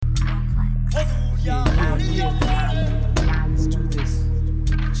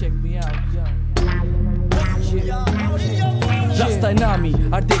রাস্তায় নামি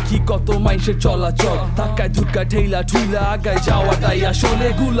আর দেখি কত মাইসের চলাচল, ধাক্কায় ধুক্কা ঠেলা ঠুইলা আগায় যাওয়াটাই আসলে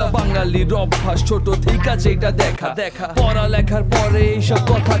গুলা বাঙালির অভ্যাস, ছোট থেকে যেটা দেখা পড়ালেখার পরে এইসব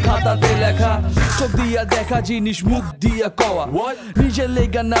কথা খাতাতে লেখা, চোখ দিয়া দেখা জিনিস মুখ দিয়া কওয়া, নিজের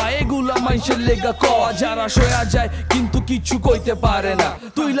লেগা না এগুলা মাইসের লেগা কওয়া, যারা সয়া যায় কিন্তু কিছু কইতে পারে না,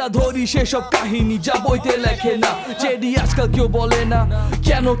 তুইলা ধরি সেসব কাহিনী যা বইতে লেখে না, যেডি আজকাল কেউ বলে না,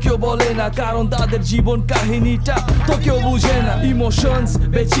 কেন কেউ বলে না, কারণ তাদের জীবন কাহিনীটা তো কেউ বুঝে না, ইমোশনস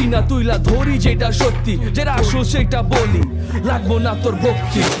বেচি না তুইলা ধরি যেটা সত্যি, যেটা আসল সেটা বলি, লাগবো না তোর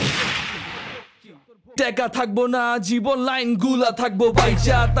ভক্তি, টেকা থাকবো না জীবন লাইন গুলা থাকবো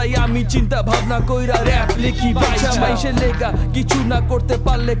বাইচা, তাই আমি চিন্তা ভাবনা কইরা র‍্যাপ লিখি বাইচা, মাইসের লেগা কিছু না করতে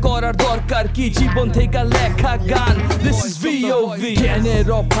পারলে করার দরকার কি, জীবন থেকে লেখা গান This is VOV, জ্ঞানের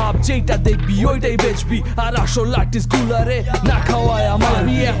অভাব যেটা দেখবি ওইটাই বেচবি, আর আসল আর্টিস্ট গুলারে না খাওয়ায় আমার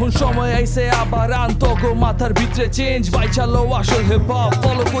এখন সময় আইছে আবার আনতো গো মাথার ভিতরে চেঞ্জ, বাইচালো আসল হিপ হপ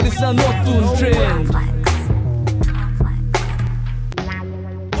ফলো করিস না নতুন ট্রেন্ড।